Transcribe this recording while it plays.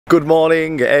Good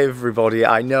morning everybody.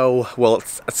 I know, well,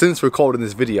 since recording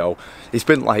this video, it's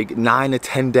been like 9 or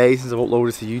 10 days since I've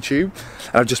uploaded to YouTube,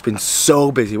 and I've just been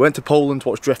so busy. Went to Poland to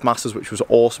watch Drift Masters, which was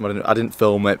awesome. I didn't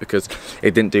film it because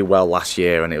it didn't do well last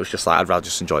year, and it was just like, I'd rather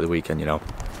just enjoy the weekend, you know.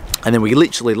 And then we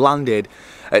literally landed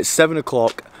at 7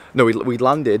 o'clock. No, we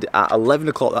landed at 11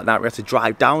 o'clock that night. We had to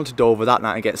drive down to Dover that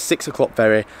night and get a 6 o'clock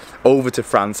ferry over to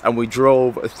France, and we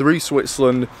drove through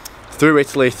Switzerland, through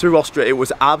Italy, through Austria. It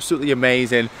was absolutely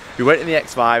amazing. We went in the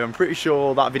X5. I'm pretty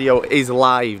sure that video is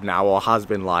live now, or has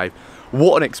been live.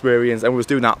 What an experience. And we was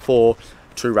doing that for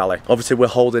True Rally. Obviously we're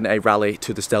holding a rally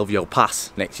to the Stelvio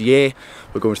Pass next year.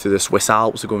 We're going through the Swiss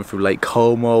Alps, we're going through Lake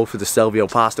Como, through the Stelvio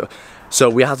Pass. So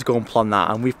we had to go and plan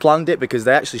that, and we've planned it because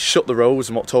they actually shut the roads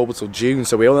from October till June,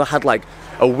 so we only had like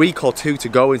a week or two to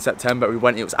go in September. We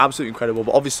went, it was absolutely incredible,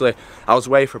 but obviously I was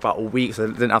away for about a week, so I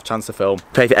didn't have a chance to film.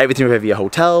 Pay for everything, we pay for your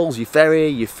hotels, your ferry,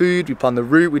 your food, we plan the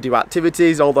route, we do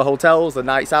activities, all the hotels, the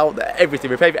nights out,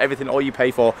 everything. We pay for everything. All you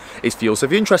pay for is fuel. So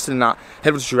if you're interested in that,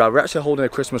 head over to True Rally. We're actually holding a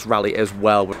Christmas rally as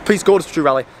well. Please go to True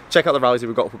Rally, check out the rallies that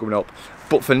we've got coming up.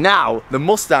 But for now, the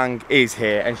Mustang is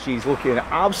here, and she's looking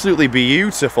absolutely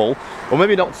beautiful. Or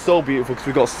maybe not so beautiful, because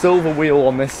we've got a silver wheel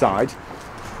on this side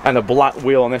and a black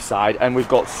wheel on this side, and we've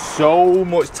got so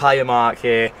much tyre mark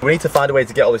here. We need to find a way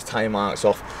to get all these tyre marks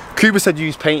off. Cooper said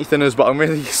use paint thinners, but I'm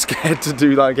really scared to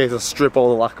do that in case I strip all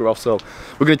the lacquer off, so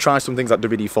we're going to try some things like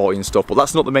WD-40 and stuff, but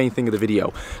that's not the main thing of the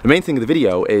video. The main thing of the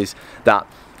video is that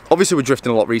obviously we're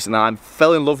drifting a lot recently. I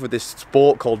fell in love with this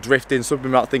sport called drifting. Some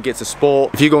people might think it's a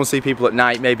sport. If you go and see people at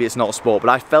night, maybe it's not a sport, but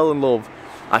I fell in love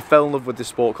with this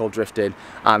sport called drifting,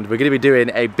 and we're going to be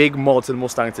doing a big mod to the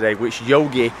Mustang today, which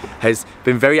Yogi has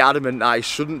been very adamant that I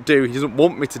shouldn't do. He doesn't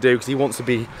want me to do because he wants to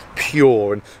be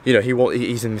pure, and you know,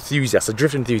 he's an enthusiast, a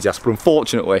drift enthusiast. But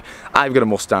unfortunately, I've got a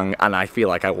Mustang and I feel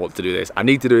like I want to do this. I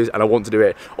need to do this and I want to do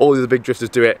it. All the other big drifters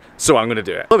do it, so I'm going to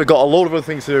do it. But we've got a load of other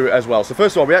things to do as well. So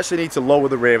first of all, we actually need to lower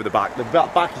the rear of the back. The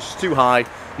back is just too high.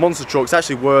 Monster truck, it's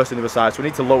actually worse than the other side, so we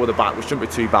need to lower the back, which shouldn't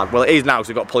be too bad. Well, it is now because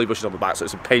we've got pulley bushes on the back, so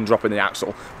it's a pain dropping the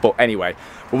axle. But anyway,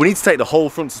 we need to take the whole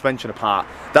front suspension apart.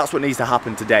 That's what needs to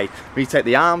happen today. We need to take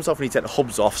the arms off, we need to take the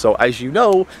hubs off. So as you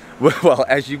know, well,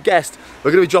 as you guessed,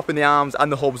 we're going to be dropping the arms and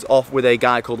the hubs off with a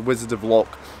guy called Wizard of Lock,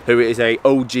 who is a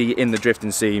OG in the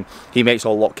drifting scene. He makes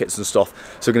all lock kits and stuff.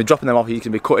 So we're going to be dropping them off. He's going to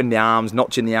be cutting the arms,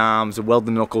 notching the arms, and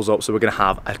welding the knuckles up. So we're going to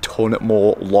have a ton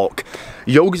more lock.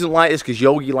 Yogi doesn't like this because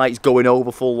Yogi likes going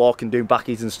over full lock and doing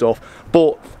backies and stuff.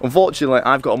 But unfortunately,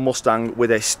 I've got a Mustang with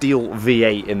a steel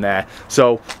V8 in there.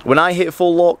 So when I hit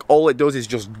full lock, all it does is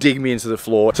just dig me into the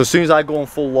floor. So as soon as I go on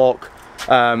full lock,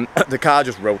 the car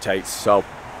just rotates. So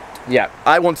yeah,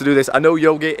 I want to do this. I know,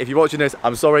 Yogi, if you're watching this,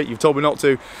 I'm sorry, you've told me not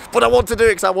to, but I want to do it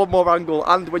because I want more angle.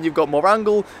 And when you've got more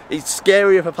angle, it's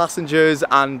scarier for passengers,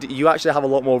 and you actually have a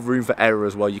lot more room for error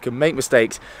as well. You can make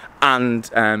mistakes and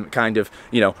kind of,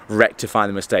 you know, rectify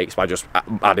the mistakes by just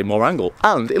adding more angle.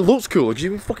 And it looks cool because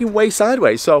you're fucking way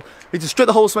sideways. So we need to strip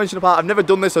the whole suspension apart. I've never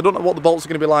done this. I don't know what the bolts are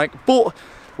going to be like, but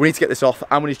we need to get this off,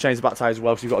 and we need to change the back tyres as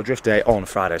well, because we've got a drift day on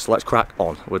Friday. So let's crack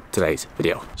on with today's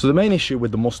video. So the main issue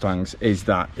with the Mustangs is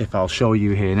that, if I'll show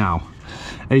you here now,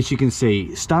 as you can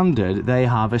see, standard, they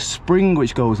have a spring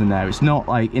which goes in there. It's not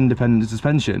like independent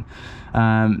suspension.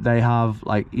 They have,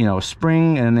 like, you know, a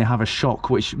spring, and they have a shock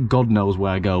which God knows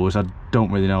where it goes. I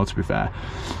don't really know, to be fair.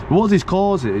 But what this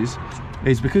causes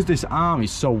is because this arm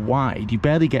is so wide, you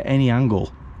barely get any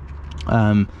angle.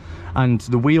 And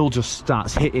the wheel just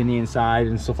starts hitting the inside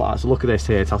and stuff like that. So look at this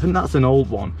here. So I think that's an old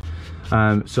one.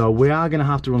 So we are going to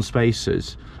have to run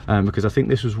spacers, because I think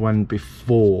this was when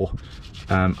before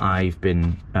I've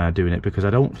been doing it, because I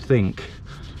don't think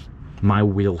my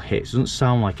wheel hits. It doesn't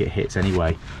sound like it hits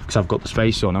anyway, because I've got the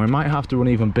spacer on. Now we might have to run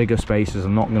even bigger spacers,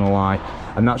 I'm not going to lie,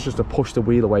 and that's just to push the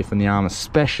wheel away from the arm,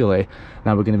 especially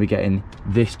now we're going to be getting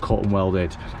this cut and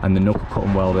welded and the knuckle cut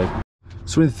and welded.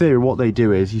 So in theory, what they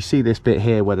do is, you see this bit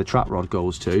here where the trap rod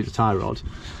goes to, the tie rod,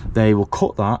 they will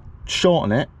cut that,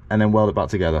 shorten it, and then weld it back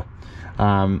together.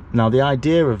 Now the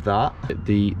idea of that,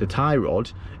 the tie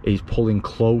rod is pulling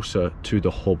closer to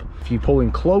the hub. If you pull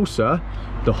in closer,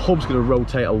 the hub's going to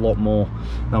rotate a lot more.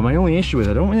 Now my only issue is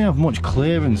I don't really have much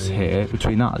clearance here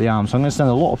between that and the arm, so I'm going to send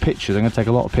a lot of pictures. I'm going to take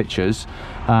a lot of pictures,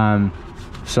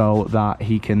 so that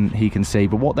he can see.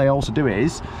 But what they also do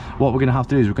is, what we're going to have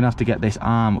to do is we're going to have to get this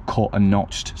arm cut and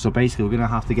notched. So basically we're going to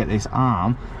have to get this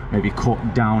arm maybe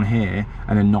cut down here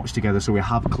and then notched together, so we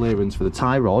have clearance for the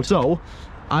tie rod. So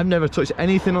I've never touched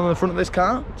anything on the front of this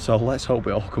car, so let's hope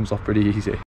it all comes off pretty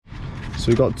easy. So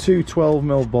we've got two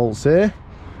 12mm bolts here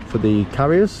for the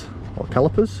carriers or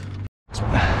calipers,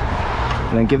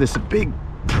 and then give this a big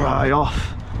pry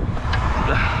off.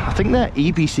 I think they're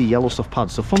EBC yellow stuff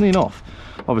pads. So funnily enough,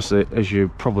 obviously, as you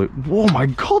probably, oh my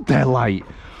god, they're light.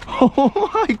 Oh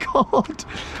my god,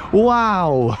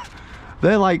 wow,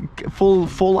 they're like full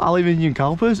aluminium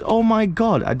calipers. Oh my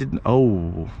god, I didn't,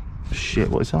 oh shit,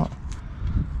 what is that?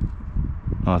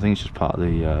 Oh, I think it's just part of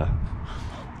the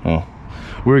oh,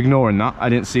 we're ignoring that. I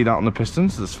didn't see that on the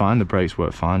pistons. That's fine, the brakes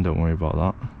work fine, don't worry about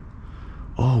that.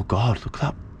 Oh god, look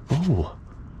at that.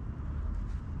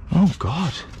 Oh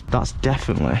god, that's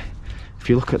definitely, if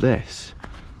you look at this,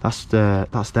 that's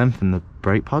them from the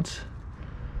brake pads.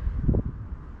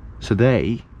 So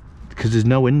they, because there's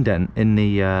no indent in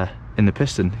the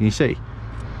piston, can you see?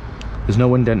 There's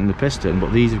no indent in the piston,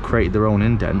 but these have created their own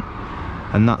indent,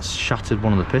 and that's shattered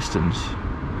one of the pistons.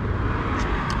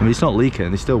 I mean, it's not leaking,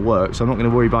 they still work, so I'm not going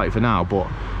to worry about it for now, but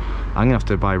I'm going to have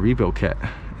to buy a rebuild kit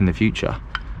in the future.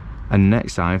 And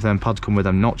next time, if them pads come with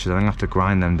them notches, I'm going to have to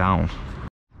grind them down.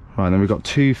 Right, then we've got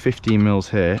two 15mm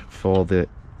here for the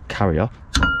carrier.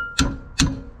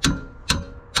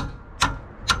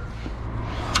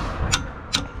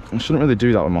 I shouldn't really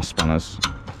do that with my spanners,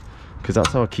 because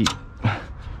that's how I keep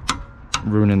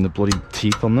ruining the bloody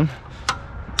teeth on them.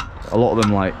 A lot of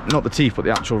them, like, not the teeth, but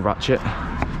the actual ratchet.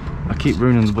 I keep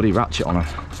ruining the bloody ratchet on them.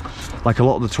 Like a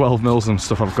lot of the 12mm and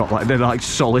stuff I've got, like, they're like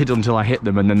solid until I hit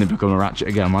them and then they become a ratchet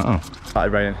again. I'm like, oh.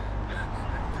 Started raining.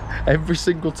 Every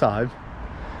single time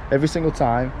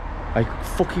I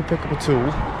fucking pick up a tool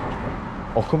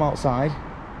or come outside,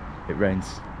 it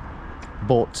rains.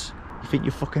 But you think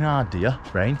you're fucking hard, do you,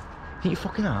 rain? You think you're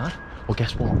fucking hard? Well,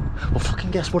 guess what? Well,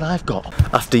 fucking guess what I've got?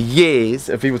 After years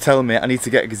of people telling me I need to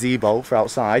get a gazebo for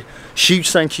outside,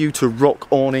 huge thank you to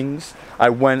Rock Awnings. I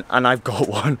went and I've got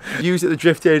one. Used it at the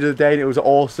drift day of the day and it was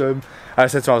awesome. And I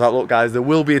said to him, I was like, look guys, there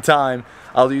will be a time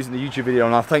I'll use it in the YouTube video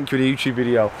and I'll thank you in the YouTube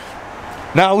video.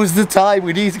 Now is the time,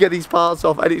 we need to get these parts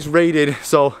off and it's raining.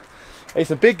 So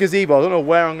it's a big gazebo, I don't know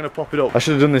where I'm gonna pop it up. I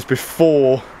should have done this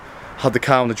before I had the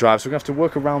car on the drive, so we're gonna have to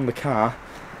work around the car.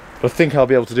 But I think I'll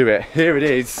be able to do it. Here it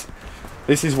is.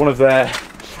 This is one of their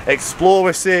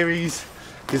Explorer series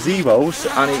gazebos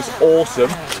and it's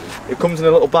awesome. It comes in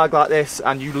a little bag like this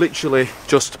and you literally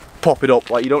just pop it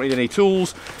up. Like, you don't need any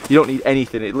tools, you don't need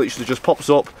anything. It literally just pops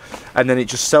up and then it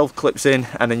just self clips in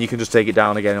and then you can just take it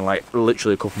down again in like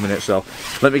literally a couple of minutes. So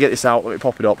let me get this out, let me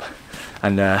pop it up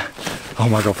and oh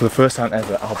my god, for the first time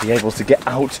ever I'll be able to get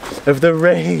out of the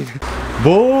rain.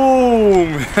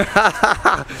 Boom!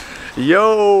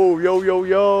 Yo, yo, yo,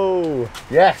 yo.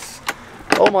 Yes.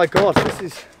 Oh my god, this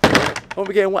is, won't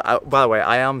be getting wet. By the way,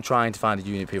 I am trying to find a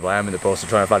unit, people. I am in the process of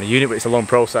trying to find a unit, but it's a long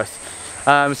process.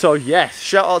 So yes,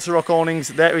 shout out to Rock Awnings.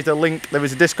 There is a link, there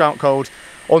is a discount code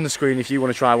on the screen if you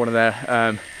want to try one of their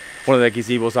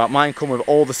gazebos out. Mine come with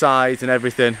all the sides and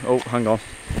everything. Oh, hang on.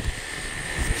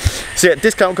 So yeah,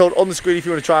 discount code on the screen if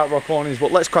you want to try out Rock Awnings,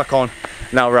 but let's crack on.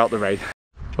 Now we're out the rain.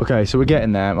 Okay, so we're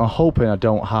getting there. I'm hoping I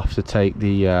don't have to take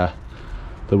the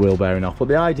wheel bearing off, but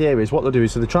the idea is what they'll do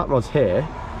is, so the track rod's here,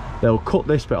 they'll cut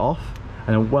this bit off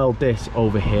and then weld this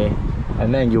over here,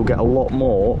 and then you'll get a lot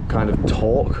more kind of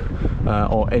torque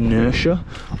or inertia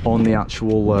on the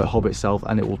actual hub itself,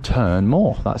 and it will turn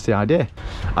more. That's the idea.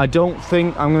 I don't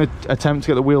think I'm going to attempt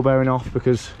to get the wheel bearing off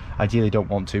because I ideally don't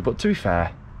want to, but to be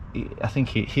fair, I think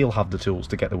he'll have the tools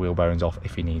to get the wheel bearings off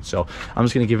if he needs. So I'm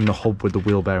just going to give him the hub with the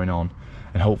wheel bearing on,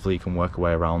 and hopefully you can work a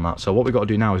way around that. So what we've got to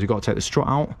do now is we've got to take the strut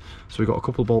out. So we've got a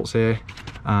couple of bolts here,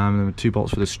 and then 2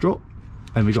 bolts for the strut,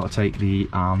 and we've got to take the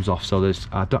arms off. So there's,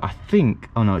 I think,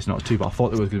 oh no, it's not 2, but I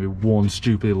thought there was going to be 1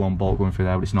 stupidly long bolt going through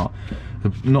there, but it's not. The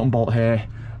nut and bolt here,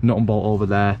 nut and bolt over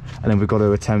there, and then we've got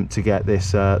to attempt to get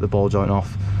this the ball joint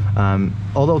off.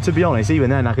 Although to be honest, even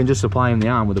then I can just supply him the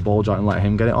arm with the ball joint and let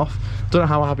him get it off. Don't know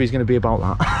how happy he's going to be about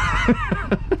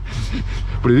that.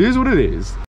 But it is what it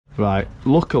is. Right,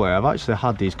 luckily I've actually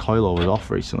had these coilovers off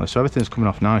recently, so everything's coming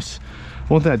off nice.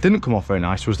 One thing that didn't come off very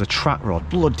nice was the track rod.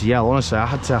 Bloody hell, honestly, I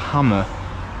had to hammer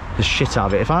the shit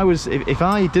out of it. If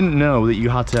I didn't know that you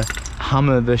had to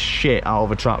hammer the shit out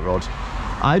of a track rod,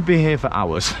 I'd be here for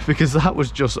hours, because that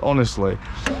was just honestly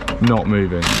not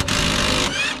moving.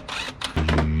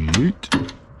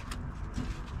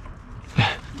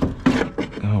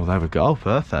 Oh, there we go,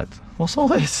 perfect. What's all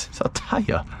this? Is that a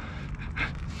tyre?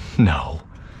 No.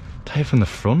 Tyre from the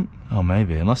front? Oh,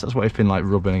 maybe, unless that's what it's been like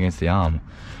rubbing against the arm.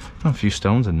 Oh, a few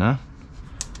stones in there.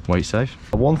 Weight safe.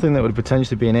 One thing that would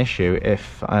potentially be an issue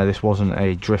if this wasn't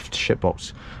a drift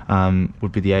shitbox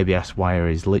would be the ABS wire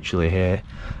is literally here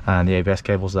and the ABS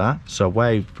cable's there. So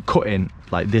where cutting,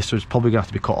 like this was probably gonna have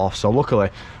to be cut off. So luckily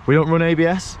we don't run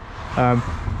ABS.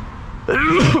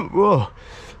 Whoa.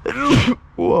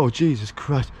 Whoa, Jesus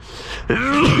Christ.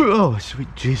 Oh, sweet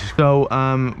Jesus. So,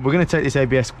 we're going to take this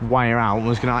ABS wire out.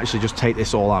 We're just going to actually just take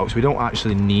this all out, so we don't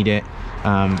actually need it.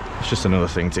 It's just another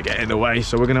thing to get in the way.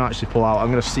 So we're going to actually pull out.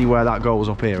 I'm going to see where that goes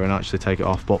up here and actually take it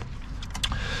off. But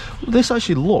this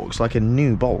actually looks like a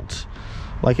new bolt.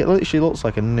 Like, it literally looks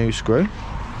like a new screw.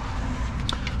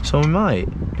 So we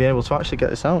might be able to actually get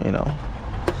this out, you know.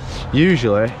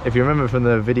 Usually, if you remember from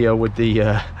the video with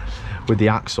the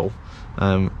axle,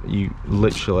 you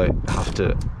literally have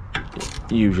to,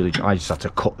 I just had to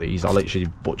cut these. I literally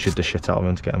butchered the shit out of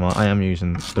them to get them out. I am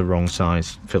using the wrong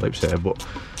size Phillips here, but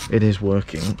it is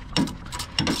working.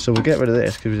 So we'll get rid of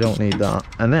this because we don't need that.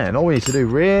 And then all we need to do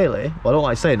really, well, I don't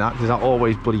like saying that because that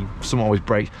always something always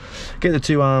breaks. Get the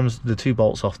two arms, the two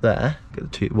bolts off there.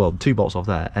 Get the two bolts off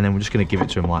there, and then we're just going to give it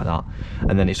to him like that.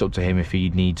 And then it's up to him if he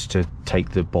needs to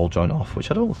take the ball joint off,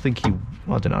 which I don't think he,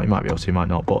 I don't know, he might be able to, he might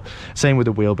not. But same with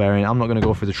the wheel bearing. I'm not going to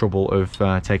go through the trouble of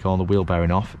taking all the wheel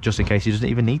bearing off, just in case he doesn't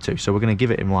even need to. So we're going to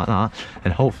give it him like that,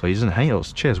 and hopefully he doesn't hate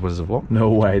us. Cheers, Wizards of Luck. No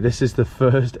way, this is the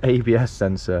first ABS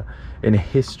sensor in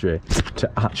history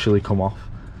to actually come off,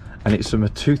 and it's from a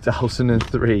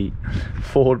 2003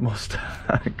 Ford Mustang.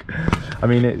 I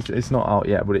mean, it's not out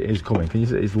yet, but it is coming. Can you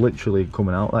see? It's literally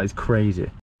coming out. That is crazy.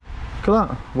 Look at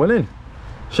that, winning.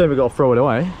 Shame we got to throw it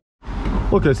away.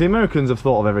 Look at this, the Americans have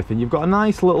thought of everything. You've got a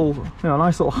nice little, you know,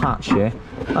 nice little hatch here,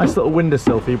 nice little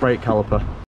windowsill for your brake caliper.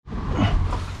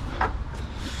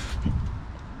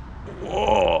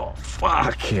 Whoa,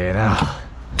 fucking hell.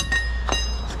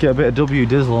 Get a bit of W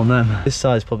dizzle on them. This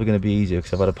side's probably going to be easier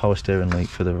because I've had a power steering leak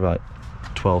for the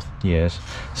 12 years,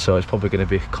 so it's probably going to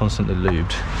be constantly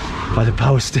lubed by the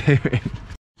power steering.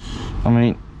 I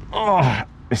mean, oh,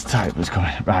 this type was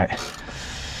coming. Right,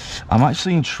 I'm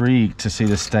actually intrigued to see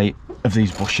the state of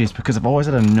these bushes because I've always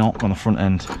had a knock on the front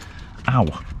end. Ow.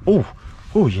 Oh,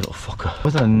 oh, you little fucker. I've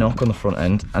always had a knock on the front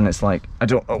end, and it's like, I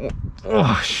don't,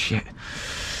 oh shit,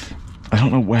 I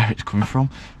don't know where it's coming from.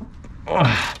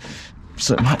 Oh.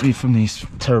 So it might be from these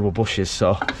terrible bushes,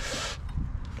 so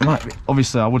it might be.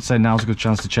 Obviously, I would say now's a good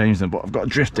chance to change them, but I've got a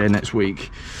drift day next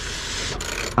week,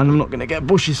 and I'm not going to get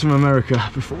bushes from America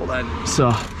before then,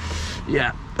 so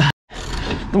yeah.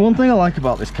 The one thing I like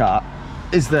about this car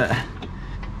is that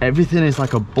everything is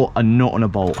like a nut and a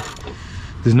bolt.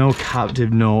 There's no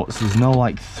captive nuts, there's no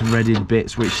like threaded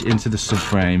bits which into the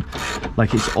subframe.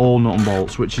 Like, it's all nut and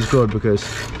bolts, which is good because,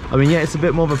 I mean, yeah, it's a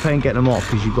bit more of a pain getting them off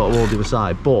because you've got to roll the other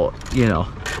side, but, you know,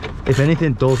 if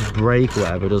anything does break or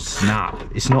whatever, does snap,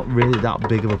 it's not really that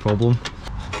big of a problem.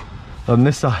 On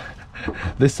this side,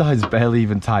 this side's barely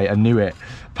even tight. I knew it.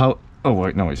 Oh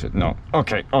wait, no, is it? No.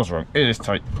 Okay, I was wrong. It is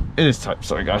tight. It is tight.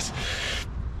 Sorry, guys.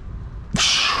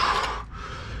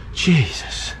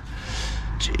 Jesus.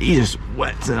 Jesus,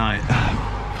 wet tonight.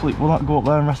 Please, will that go up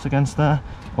there and rest against there?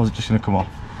 Or is it just going to come off?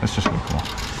 It's just going to come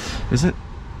off. Is it?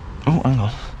 Oh, hang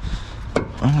on.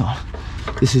 Hang on.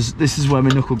 This is where my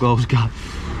knuckle goes, Gab.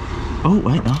 Oh,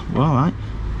 wait, no. We're alright.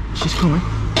 She's coming.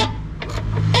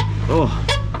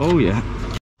 Oh yeah.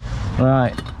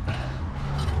 Right.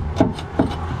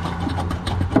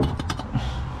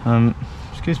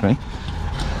 Excuse me.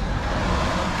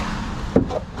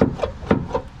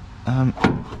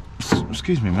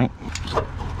 Excuse me, mate.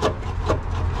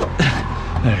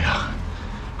 There we go.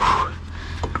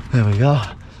 There we go.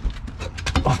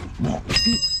 Oh, what?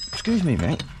 Excuse me,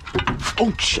 mate.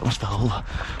 Oh shit, I almost fell over.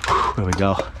 There we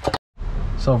go.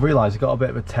 So I've realised I've got a bit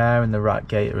of a tear in the rack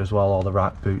gaiter as well, or the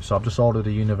rack boot, so I've just ordered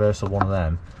a universal one of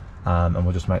them, and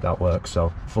we'll just make that work.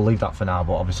 So we'll leave that for now,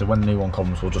 but obviously when the new one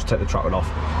comes, we'll just take the track rod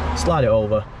off, slide it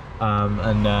over,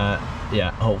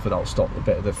 yeah, hopefully that'll stop a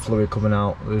bit of the fluid coming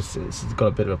out. It's got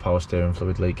a bit of a power steering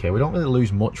fluid leak here. We don't really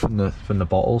lose much from the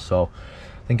bottle, so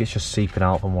I think it's just seeping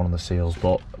out from one of the seals,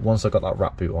 but once I've got that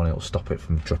rack boot on, it'll stop it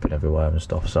from dripping everywhere and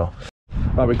stuff. So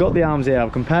right, we've got the arms here.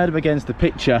 I've compared them against the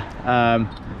picture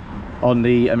on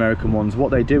the American ones.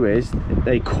 What they do is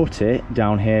they cut it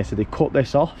down here, so they cut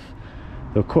this off,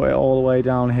 they'll cut it all the way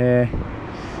down here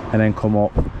and then come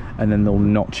up, and then they'll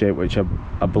notch it, which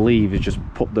I believe is just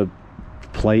put the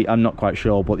plate, I'm not quite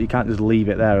sure, but you can't just leave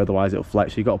it there, otherwise it'll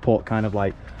flex. So you've got to put kind of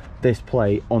like this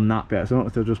plate on that bit. So I don't know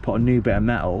if they'll just put a new bit of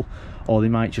metal, or they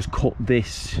might just cut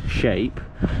this shape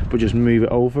but just move it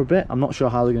over a bit. I'm not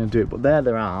sure how they're going to do it, but they're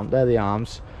the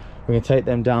arms. We're going to take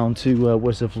them down to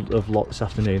Wizards of Luck this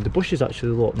afternoon. The bushes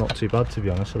actually look not too bad, to be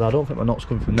honest, so I don't think my knot's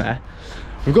coming from there.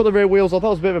 We've got the rear wheels. I thought it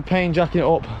was a bit of a pain jacking it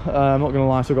up, I'm not going to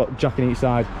lie, so I've got jacking each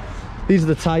side. These are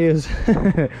the tyres.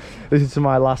 This is to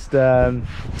my last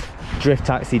drift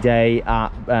taxi day at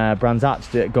Brands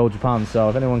Hatch at Go Japan, so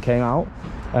if anyone came out,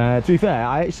 to be fair,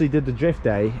 I actually did the drift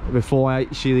day before I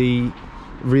actually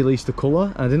released the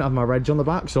colour, and I didn't have my reg on the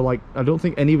back, so like I don't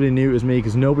think anybody knew it was me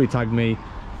because nobody tagged me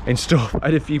in stuff. I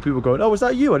had a few people going, oh, was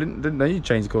that you? I didn't know you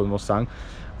changed the colour of the Mustang.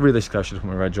 Realistically, I should have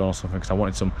put my reg on or something because I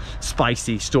wanted some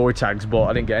spicy story tags, but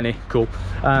I didn't get any. Cool.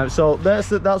 So that's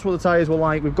what the tyres were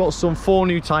like. We've got some 4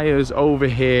 new tyres over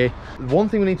here. One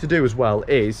thing we need to do as well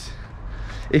is,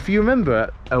 if you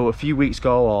remember, a few weeks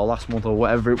ago or last month or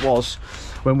whatever it was,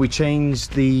 when we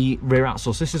changed the rear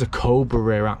axles, this is a Cobra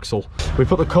rear axle. We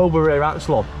put the Cobra rear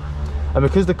axle on, and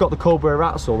because they've got the Cobra rear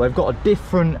axle, they've got a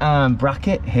different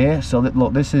bracket here. So that,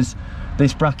 look, this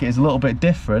bracket is a little bit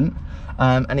different.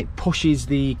 And it pushes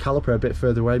the caliper a bit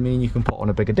further away, meaning you can put on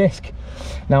a bigger disc.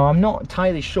 Now, I'm not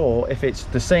entirely sure if it's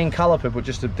the same caliper but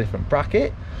just a different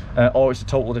bracket, or it's a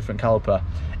total different caliper.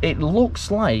 It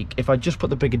looks like if I just put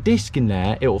the bigger disc in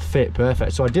there, it will fit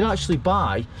perfect. So I did actually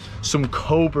buy some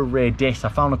Cobra rear discs. I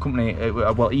found a company,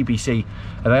 well, EBC,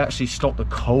 and they actually stock the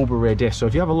Cobra rear disc. So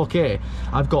if you have a look here,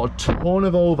 I've got a ton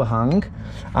of overhang,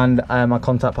 and my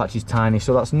contact patch is tiny,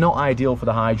 so that's not ideal for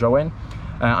the hydro in.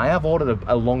 I have ordered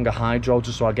a longer hydro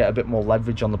just so I get a bit more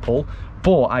leverage on the pull,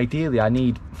 but ideally I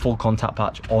need full contact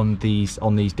patch on these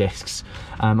discs.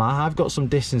 I have got some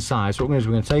discs inside, so what we're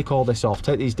going to take all this off,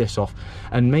 take these discs off,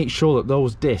 and make sure that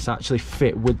those discs actually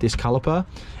fit with this caliper.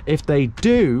 If they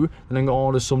do, then I'm going to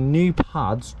order some new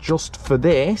pads just for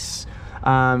this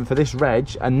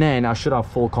reg, and then I should have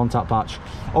full contact patch,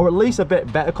 or at least a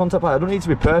bit better contact patch. I don't need to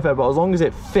be perfect, but as long as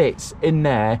it fits in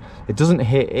there, it doesn't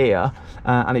hit here,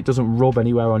 and it doesn't rub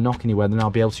anywhere or knock anywhere, then I'll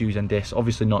be able to use them discs.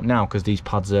 Obviously not now, because these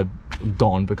pads are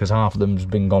gone, because half of them's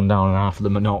been gone down and half of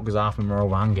them are not, because half of them are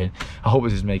overhanging. I hope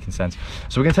this is making sense.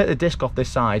 So we're going to take the disc off this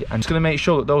side, and just going to make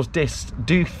sure that those discs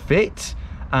do fit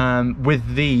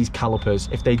with these calipers.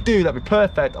 If they do, that'd be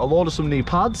perfect. I'll order some new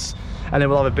pads, and then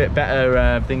we'll have a bit better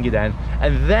thingy then.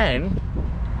 And then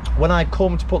when I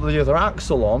come to put the other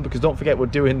axle on, because don't forget we're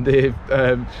doing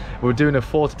a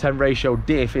 4:10 ratio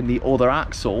diff in the other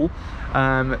axle,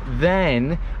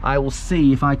 then I will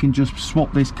see if I can just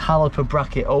swap this caliper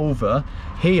bracket over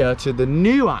here to the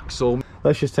new axle.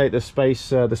 Let's just take the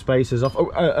spacers off.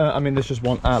 Oh, I mean, there's just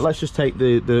one. Let's just take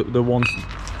the one.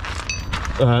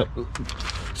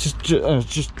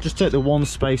 Just take the one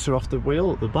spacer off the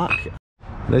wheel at the back.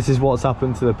 This is what's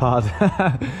happened to the pad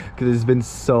because there's been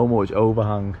so much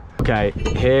overhang. Okay,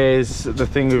 here's the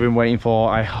thing we've been waiting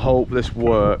for. I hope this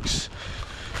works.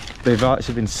 They've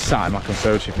actually been sat in my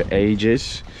conservatory for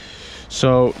ages,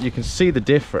 so you can see the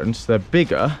difference. They're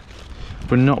bigger,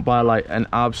 but not by like an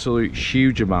absolute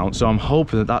huge amount. So I'm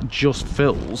hoping that just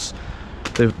fills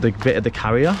the bit of the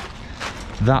carrier.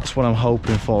 That's what I'm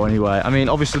hoping for anyway. I mean,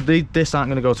 obviously this aren't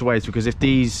going to go to waste, because if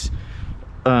these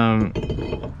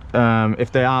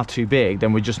if they are too big,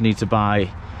 then we just need to buy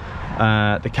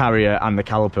the carrier and the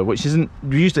caliper, which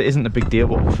usually isn't a big deal,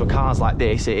 but for cars like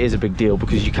this it is a big deal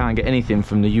because you can't get anything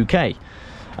from the UK,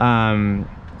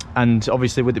 and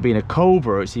obviously with it being a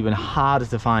Cobra, it's even harder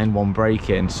to find one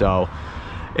break-in, so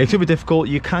it could be difficult.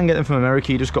 You can get them from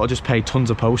America, you just got to pay tons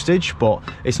of postage, but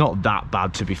it's not that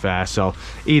bad, to be fair. So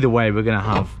either way, we're going to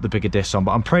have the bigger discs on,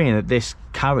 but I'm praying that this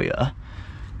carrier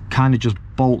kind of just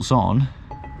bolts on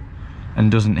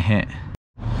and doesn't hit.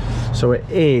 So it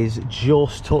is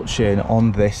just touching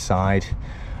on this side,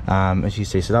 as you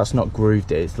see. So that's not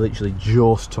grooved it, it's literally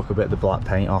just took a bit of the black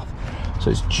paint off,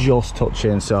 so it's just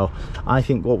touching. So I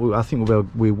think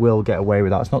we will get away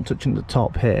with that. It's not touching the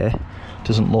top here,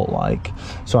 doesn't look like.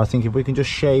 So I think if we can just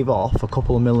shave off a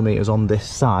couple of millimeters on this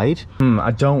side.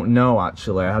 I don't know,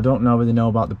 actually. I don't really know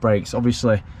about the brakes,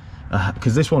 obviously,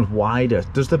 because this one's wider.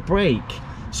 Does the brake,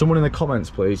 someone in the comments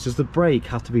please, does the brake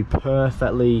have to be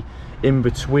perfectly in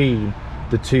between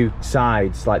the two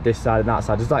sides, like this side and that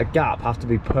side? Does that gap have to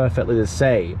be perfectly the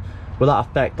same? Will that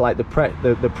affect like the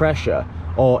pressure,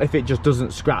 or if it just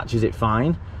doesn't scratch, is it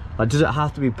fine? Like, does it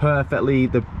have to be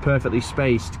perfectly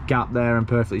spaced gap there and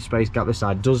perfectly spaced gap this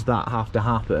side? Does that have to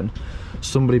happen?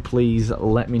 Somebody please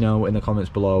let me know in the comments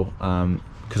below,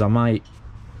 because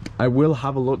I will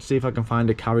have a look to see if I can find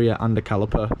a carrier and a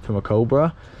caliper from a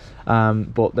Cobra,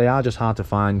 but they are just hard to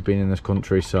find being in this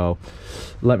country. So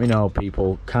let me know,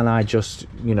 people. Can I just,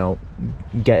 you know,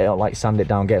 get it, like sand it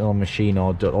down, get it on a machine,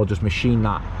 or just machine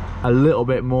that a little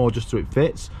bit more just so it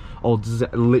fits? Or does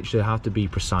it literally have to be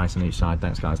precise on each side?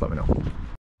 Thanks guys, let me know.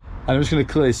 I'm just going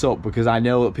to clear this up because I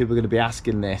know that people are going to be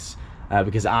asking this,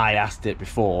 because I asked it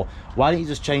before. Why don't you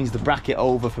just change the bracket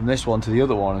over from this one to the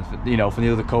other one, you know, from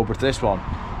the other Cobra to this one?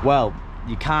 Well,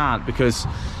 you can't, because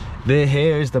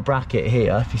here is the bracket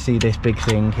here, if you see this big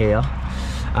thing here,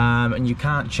 and you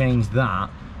can't change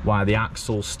that while the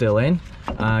axle's still in.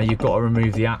 You've got to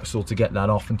remove the axle to get that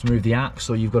off, and to remove the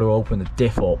axle you've got to open the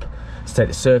diff up to take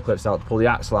the circlips out, to pull the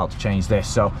axle out to change this.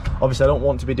 So obviously I don't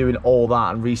want to be doing all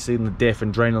that and resealing the diff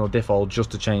and draining the diff oil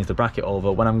just to change the bracket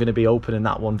over, when I'm going to be opening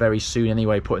that one very soon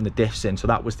anyway, putting the diffs in. So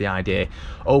that was the idea.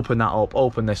 Open that up,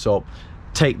 open this up,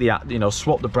 take the, you know,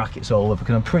 swap the brackets over,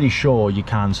 because I'm pretty sure you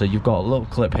can. So you've got a little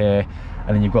clip here,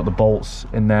 and then you've got the bolts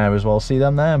in there as well. See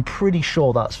them there? I'm pretty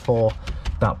sure that's for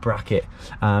that bracket,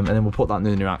 and then we'll put that in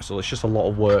the new axle. It's just a lot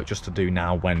of work just to do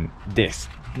now when this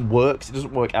works. It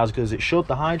doesn't work as good as it should,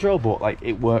 the hydro, but like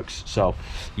it works. So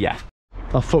yeah,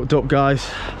 I fucked up, guys,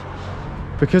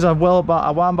 because I wound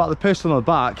back the piston on the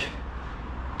back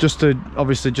just to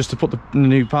put the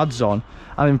new pads on,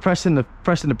 and then pressing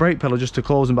the brake pedal just to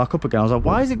close them back up again. I was like,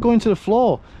 why is it going to the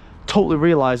floor? Totally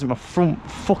realising my front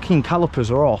fucking calipers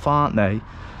are off, aren't they?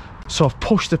 So I've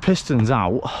pushed the pistons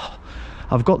out.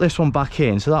 I've got this one back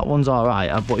in, so that one's all right,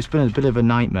 but it's been a bit of a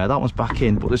nightmare. That one's back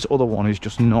in, but this other one is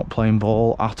just not playing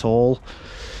ball at all.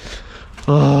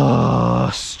 Oh,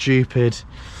 stupid.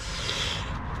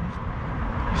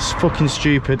 It's fucking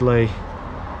stupid, Lee.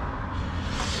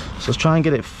 So let's try and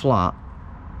get it flat.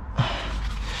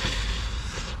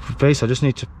 Basically, I just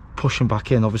need to push them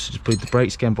back in, obviously just bleed the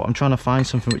brakes again, but I'm trying to find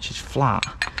something which is flat,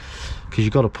 because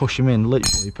you've got to push them in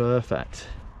literally perfect.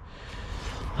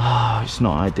 Oh, it's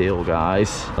not ideal,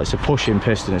 guys. It's a pushing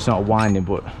piston, it's not a winding,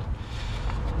 but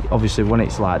obviously when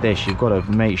it's like this, you've got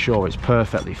to make sure it's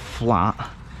perfectly flat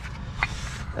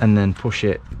and then push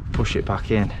it back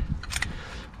in,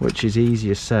 which is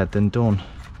easier said than done,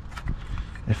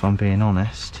 if I'm being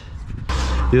honest.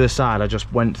 The other side, I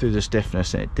just went through the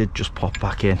stiffness and it did just pop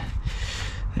back in.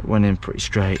 It went in pretty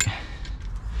straight.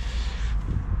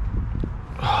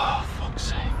 Oh, fuck's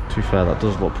sake. To be fair, that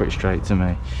does look pretty straight to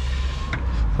me.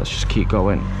 Let's just keep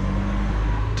going.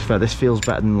 To be fair, this feels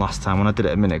better than last time. When I did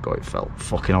it a minute ago, it felt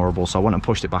fucking horrible. So I went and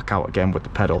pushed it back out again with the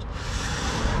pedal.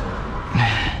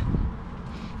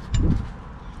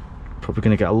 Probably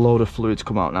going to get a load of fluid to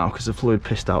come out now, because the fluid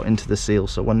pissed out into the seal.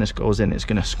 So when this goes in, it's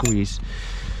going to squeeze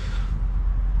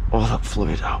all that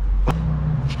fluid out.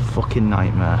 Fucking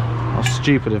nightmare. How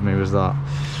stupid of me was that?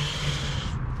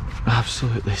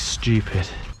 Absolutely stupid.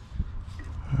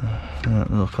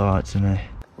 Doesn't look alright to me.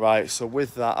 Right, so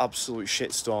with that absolute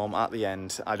shitstorm at the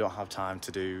end, I don't have time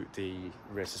to do the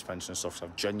rear suspension and stuff, so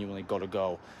I've genuinely got to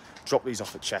go drop these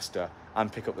off at Chester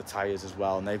and pick up the tyres as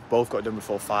well, and they've both got done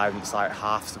before 5 and it's like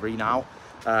 3:30 now,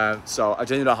 so I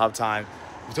genuinely don't have time.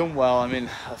 I've done well. I mean,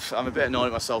 I'm a bit annoyed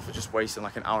at myself for just wasting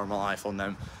like an hour of my life on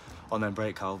them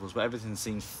brake calipers, but everything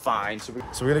seems fine. So we're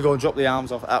going to go and drop the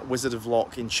arms off at Wizard of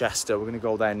Lock in Chester. We're going to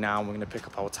go there now, and we're going to pick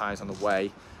up our tyres on the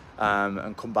way,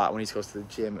 and come back. We need to go to the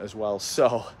gym as well.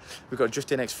 So we've got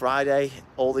Just next Friday.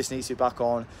 All this needs to be back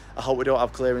on. I hope we don't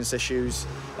have clearance issues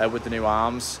with the new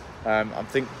arms. I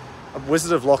think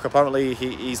Wizard of Lock, apparently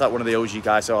he's like one of the OG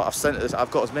guys, so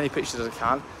I've got as many pictures as I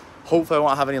can. Hopefully I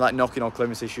won't have any like knocking or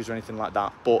clearance issues or anything like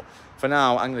that, but for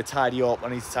now I'm going to tidy up. I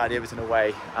need to tidy everything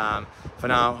away. For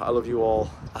now, I love you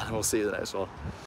all, and we'll see you in the next one.